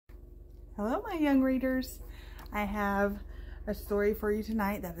Hello, my young readers. I have a story for you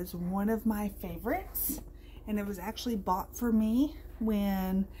tonight that is one of my favorites, and it was actually bought for me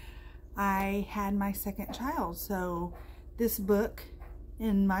when I had my second child. So this book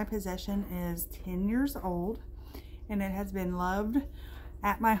in my possession is 10 years old, and it has been loved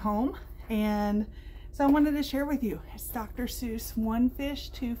at my home, and so I wanted to share with you. It's Dr. Seuss, One Fish,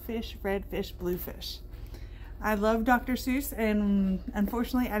 Two Fish, Red Fish, Blue Fish. I love Dr. Seuss, and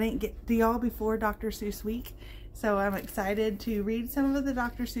unfortunately I didn't get to y'all before Dr. Seuss week, so I'm excited to read some of the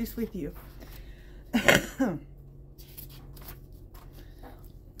Dr. Seuss with you.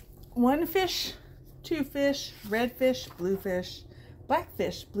 One fish, two fish, red fish, blue fish, black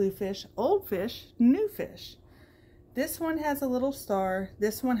fish, blue fish, old fish, new fish. This one has a little star,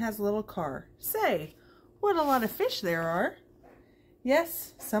 this one has a little car. Say, what a lot of fish there are.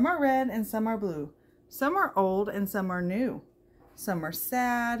 Yes, some are red and some are blue. Some are old and some are new. Some are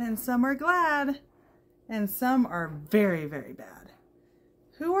sad and some are glad. And some are very, very bad.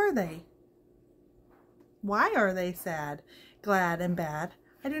 Who are they? Why are they sad, glad, and bad?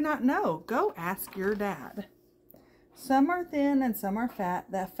 I do not know. Go ask your dad. Some are thin and some are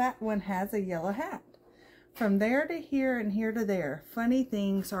fat. That fat one has a yellow hat. From there to here and here to there, funny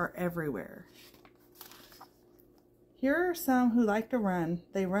things are everywhere. Here are some who like to run.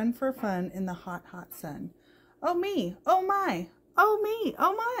 They run for fun in the hot, hot sun. Oh me, oh my, oh me,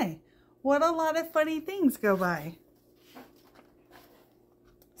 oh my. What a lot of funny things go by.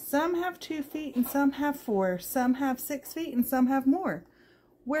 Some have 2 feet and some have 4. Some have 6 feet and some have more.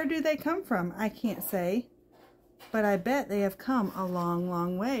 Where do they come from? I can't say. But I bet they have come a long,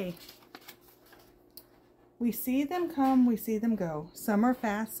 long way. We see them come, we see them go. Some are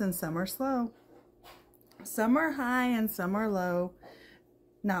fast and some are slow. Some are high and some are low.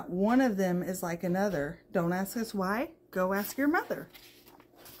 Not one of them is like another. Don't ask us why. Go ask your mother.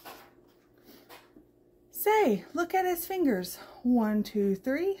 Say, look at his fingers. 1, 2,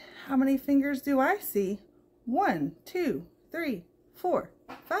 3. How many fingers do I see? 1, 2, 3, 4,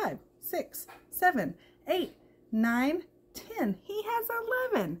 5, 6, 7, 8, 9, 10. He has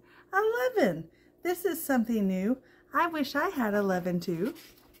 11. 11. This is something new. I wish I had 11 too.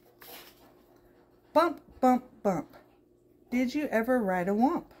 Bump, bump, bump. Did you ever ride a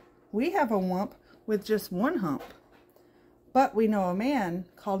wump? We have a wump with just one hump. But we know a man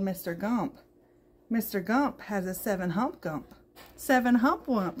called Mr. Gump. Mr. Gump has a 7-hump gump. 7-hump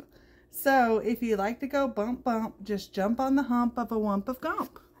wump. So if you like to go bump, bump, just jump on the hump of a wump of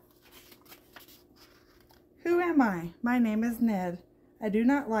Gump. Who am I? My name is Ned. I do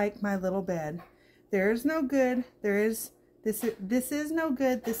not like my little bed. There is no good. This is no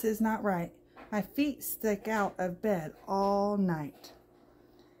good. This is not right. My feet stick out of bed all night.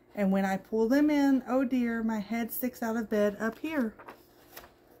 And when I pull them in, oh dear, my head sticks out of bed up here.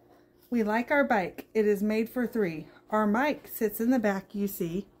 We like our bike. It is made for 3. Our Mike sits in the back, you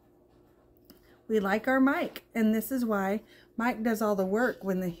see. We like our Mike, and this is why Mike does all the work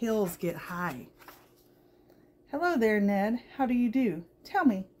when the hills get high. Hello there, Ned. How do you do? Tell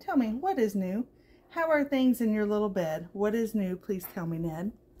me, what is new? How are things in your little bed? What is new? Please tell me,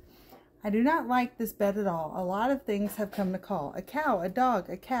 Ned. I do not like this bed at all. A lot of things have come to call. A cow, a dog,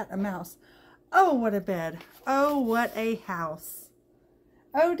 a cat, a mouse. Oh, what a bed. Oh, what a house.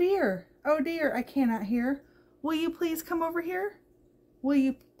 Oh dear, I cannot hear. Will you please come over here? Will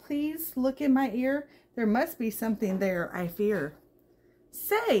you please look in my ear? There must be something there, I fear.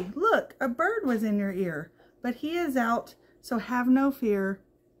 Say, look, a bird was in your ear, but he is out, so have no fear.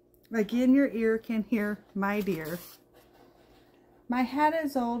 Again your ear can hear, my dear. My hat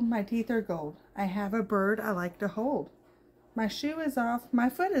is old, my teeth are gold. I have a bird I like to hold. My shoe is off, my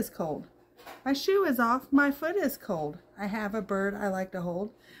foot is cold. My shoe is off, my foot is cold. I have a bird I like to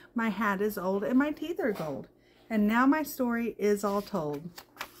hold. My hat is old and my teeth are gold. And now my story is all told.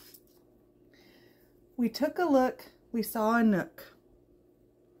 We took a look, we saw a nook.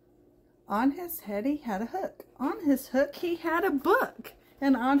 On his head he had a hook. On his hook he had a book.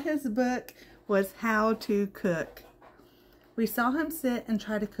 And on his book was how to cook. We saw him sit and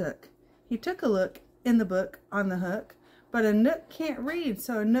try to cook. He took a look in the book on the hook, but a nook can't read,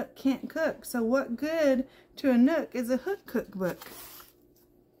 so a nook can't cook. So what good to a nook is a hook cookbook?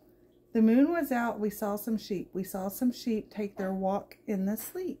 The moon was out, we saw some sheep. We saw some sheep take their walk in the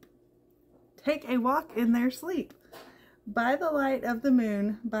sleep. Take a walk in their sleep. By the light of the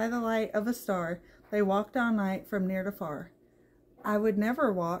moon, by the light of a star, they walked all night from near to far. I would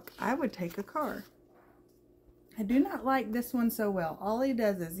never walk, I would take a car. I do not like this one so well. All he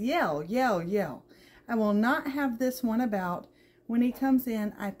does is yell, yell, yell. I will not have this one about. When he comes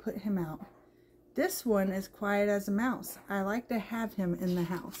in, I put him out. This one is quiet as a mouse. I like to have him in the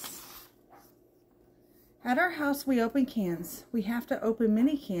house. At our house, we open cans. We have to open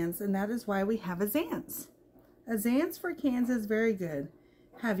many cans, and that is why we have a Zans. A Zans for cans is very good.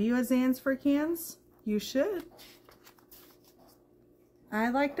 Have you a Zans for cans? You should. I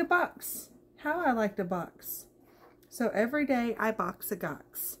like to box. How I like to box. So every day I box a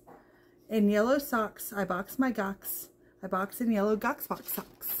Gox. In yellow socks, I box my Gox. I box in yellow Gox box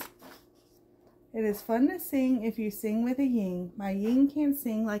socks. It is fun to sing if you sing with a ying. My ying can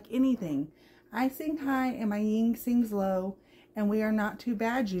sing like anything. I sing high and my ying sings low, and we are not too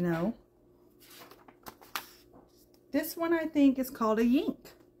bad, you know. This one I think is called a yink.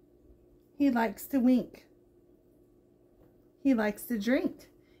 He likes to wink. He likes to drink.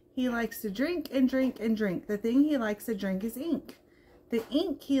 He likes to drink and drink and drink. The thing he likes to drink is ink. The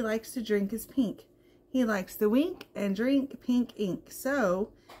ink he likes to drink is pink. He likes to wink and drink pink ink. So,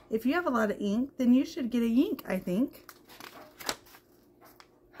 if you have a lot of ink, then you should get a yink, I think.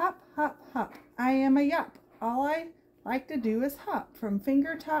 Hop, hop, hop. I am a yop. All I like to do is hop from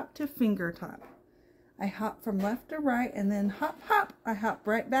finger top to finger top. I hop from left to right and then hop, hop. I hop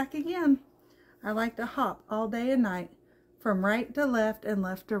right back again. I like to hop all day and night from right to left and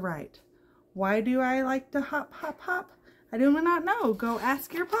left to right. Why do I like to hop, hop, hop? I do not know. Go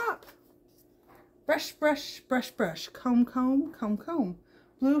ask your pop. Brush, brush, brush, brush. Comb, comb, comb, comb.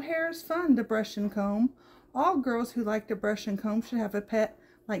 Blue hair is fun to brush and comb. All girls who like to brush and comb should have a pet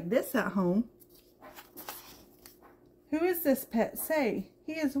like this at home. Who is this pet? Say,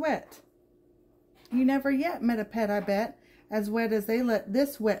 he is wet. You never yet met a pet, I bet, as wet as they let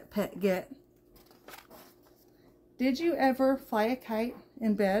this wet pet get. Did you ever fly a kite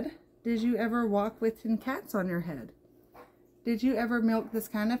in bed? Did you ever walk with 10 cats on your head? Did you ever milk this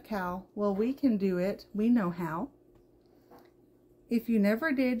kind of cow? Well, we can do it. We know how. If you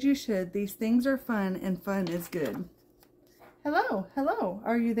never did, you should. These things are fun, and fun is good. Hello, hello.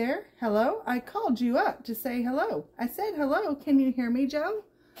 Are you there? Hello? I called you up to say hello. I said hello. Can you hear me, Joe?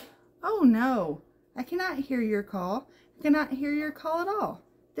 Oh, no. I cannot hear your call. I cannot hear your call at all.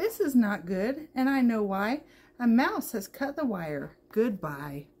 This is not good, and I know why. A mouse has cut the wire.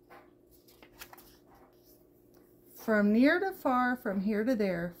 Goodbye. From near to far, from here to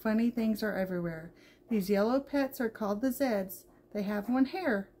there, funny things are everywhere. These yellow pets are called the Zeds. They have one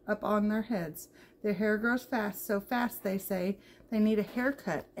hair up on their heads. Their hair grows fast, so fast they say they need a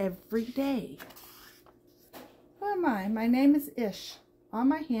haircut every day. Who am I? My name is Ish. On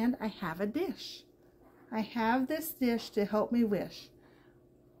my hand I have a dish. I have this dish to help me wish.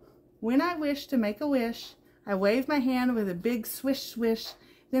 When I wish to make a wish, I wave my hand with a big swish swish.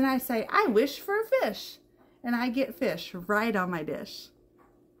 Then I say, I wish for a fish. And I get fish right on my dish.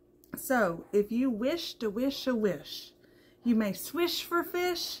 So, if you wish to wish a wish, you may swish for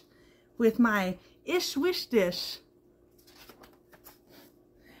fish with my Ish Wish Dish.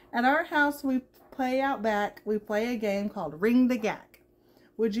 At our house, we play out back. We play a game called Ring the Gack.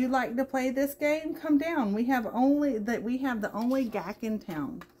 Would you like to play this game? Come down. We have the only gack in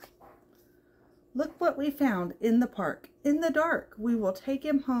town. Look what we found in the park. In the dark, we will take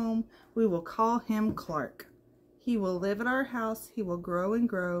him home. We will call him Clark. He will live at our house. He will grow and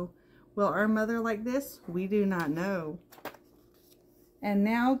grow. Will our mother like this? We do not know. And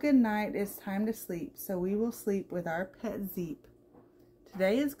now, good night. It's time to sleep. So we will sleep with our pet Zeep.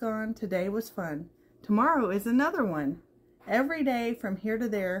 Today is gone. Today was fun. Tomorrow is another one. Every day from here to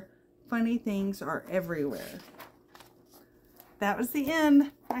there, funny things are everywhere. That was the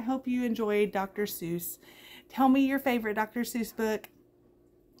end. I hope you enjoyed Dr. Seuss. Tell me your favorite Dr. Seuss book.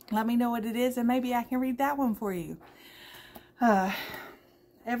 Let me know what it is, and maybe I can read that one for you.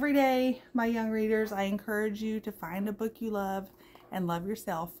 Every day, my young readers, I encourage you to find a book you love and love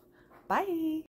yourself. Bye.